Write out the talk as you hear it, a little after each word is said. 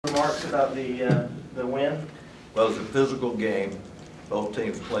remarks about the win? Well, it was a physical game. Both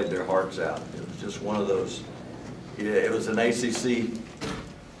teams played their hearts out. It was just one of those, yeah, it was an ACC,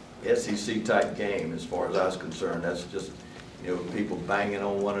 SEC type game as far as I was concerned. That's just, you know, people banging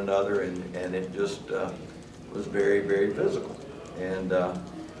on one another, and it just was very, very physical. And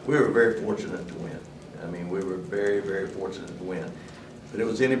we were very fortunate to win. I mean, we were very, very fortunate to win. But it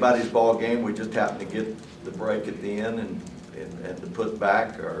was anybody's ball game. We just happened to get the break at the end and to put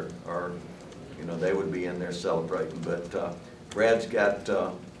back, or you know, they would be in there celebrating. But Brad's got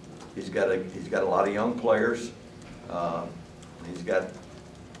he's got a lot of young players. He's got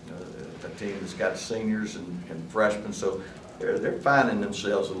a team that's got seniors and freshmen, so they're finding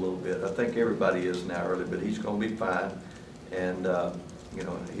themselves a little bit. I think everybody is now early, but he's going to be fine, and you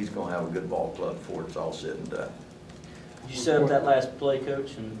know, he's going to have a good ball club before it's all said and done. Did you set up that last play,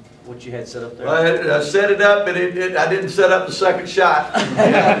 Coach, and what you had set up there? Well, I set it up, but I didn't set up the second shot.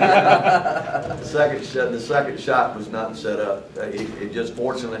 The second shot was not set up. It just,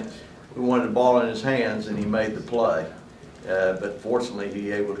 fortunately, we wanted the ball in his hands, and he made the play. But fortunately, he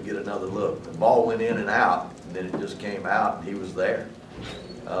was able to get another look. The ball went in and out, and then it just came out, and he was there.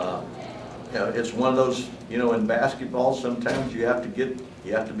 You know, it's one of those, you know, in basketball, sometimes you have to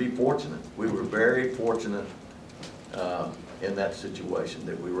be fortunate. We were very fortunate in that situation,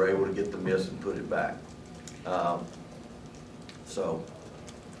 that we were able to get the miss and put it back.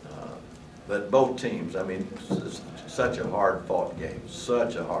 But both teams, I mean, it's such a hard-fought game,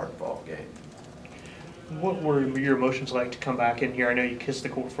 such a hard-fought game. What were your emotions like to come back in here? I know you kissed the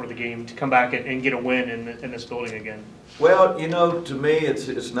court before the game, to come back and get a win in this building again. Well, you know, to me,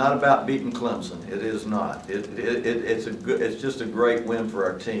 it's not about beating Clemson. It is not. It's just a great win for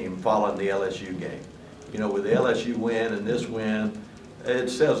our team following the LSU game. You know, with the LSU win and this win, it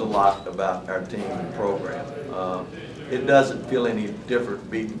says a lot about our team and program. It doesn't feel any different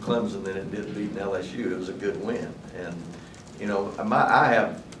beating Clemson than it did beating LSU. It was a good win, and you know, I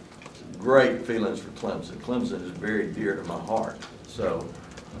have great feelings for Clemson. Clemson is very dear to my heart, so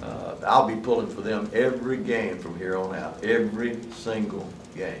I'll be pulling for them every game from here on out, every single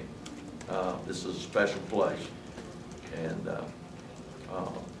game. This is a special place, and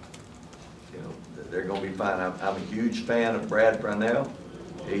you know, they're going to be fine. I'm a huge fan of Brad Brownell.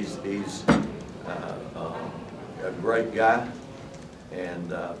 He's a great guy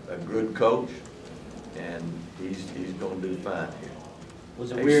and a good coach, and he's going to do fine here.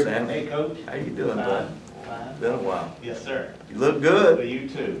 Was it weird? Sam. Hey, Coach. How you doing, bud? Fine. Been a while. Yes, sir. You look good. Well, you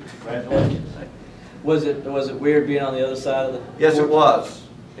too. Congratulations. Was it weird being on the other side of the Yes, court? it was.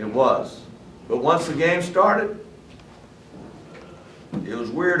 It was. But once the game started, it was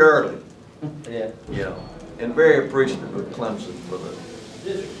weird early. Yeah. You know, and very appreciative of Clemson for the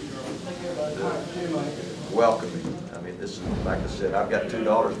welcoming. I mean, this is, like I said, I've got 2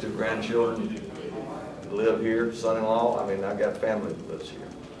 daughters, 2 grandchildren that live here, son-in-law. I mean, I've got family that lives here,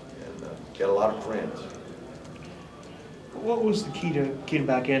 and got a lot of friends. what was the key to getting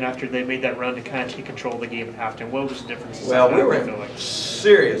back in after they made that run to kind of take control of the game at halftime? What was the difference? Well, we were in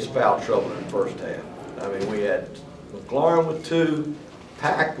serious foul trouble in the first half. I mean, we had McLaurin with 2,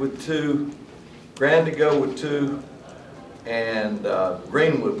 Pack with 2, Grandigo with 2, and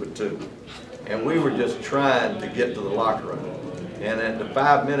Greenwood with 2. And we were just trying to get to the locker room. And at the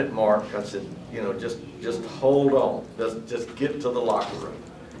 5-minute mark, I said, you know, just hold on. Just get to the locker room.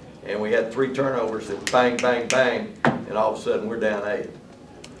 And we had 3 turnovers that bang, bang, bang, and all of a sudden we're down 8.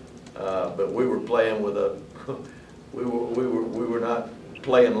 But we were playing with a, we were not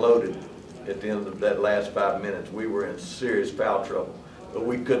playing loaded at the end of that last 5 minutes. We were in serious foul trouble. But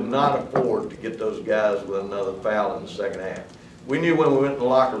we could not afford to get those guys with another foul in the second half. We knew when we went in the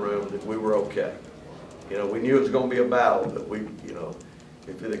locker room that we were okay. You know, we knew it was going to be a battle, but we, you know,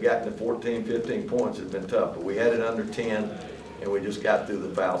 if it had gotten to 14, 15 points, it'd been tough. But we had it under 10, and we just got through the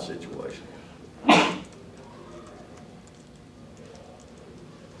foul situation. Any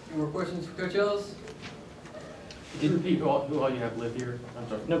more questions for Coach Ellis? Can you repeat who all you have live here? I'm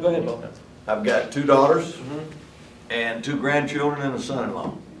sorry. No, go ahead, Bob. I've got 2 daughters and 2 grandchildren and a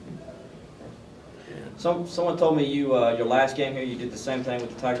son-in-law. Someone told me you your last game here you did the same thing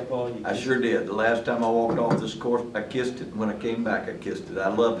with the Tiger Paw. I sure did. The last time I walked off this course, I kissed it. When I came back, I kissed it. I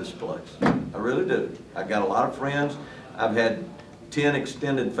love this place. I really do. I got a lot of friends. I've had 10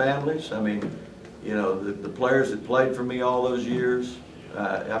 extended families. I mean, you know, the players that played for me all those years.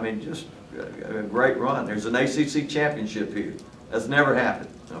 I mean, just a great run. There's an ACC championship here. That's never happened.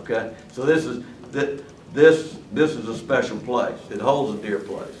 Okay, so this is a special place. It holds a dear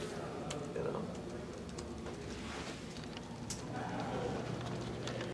place.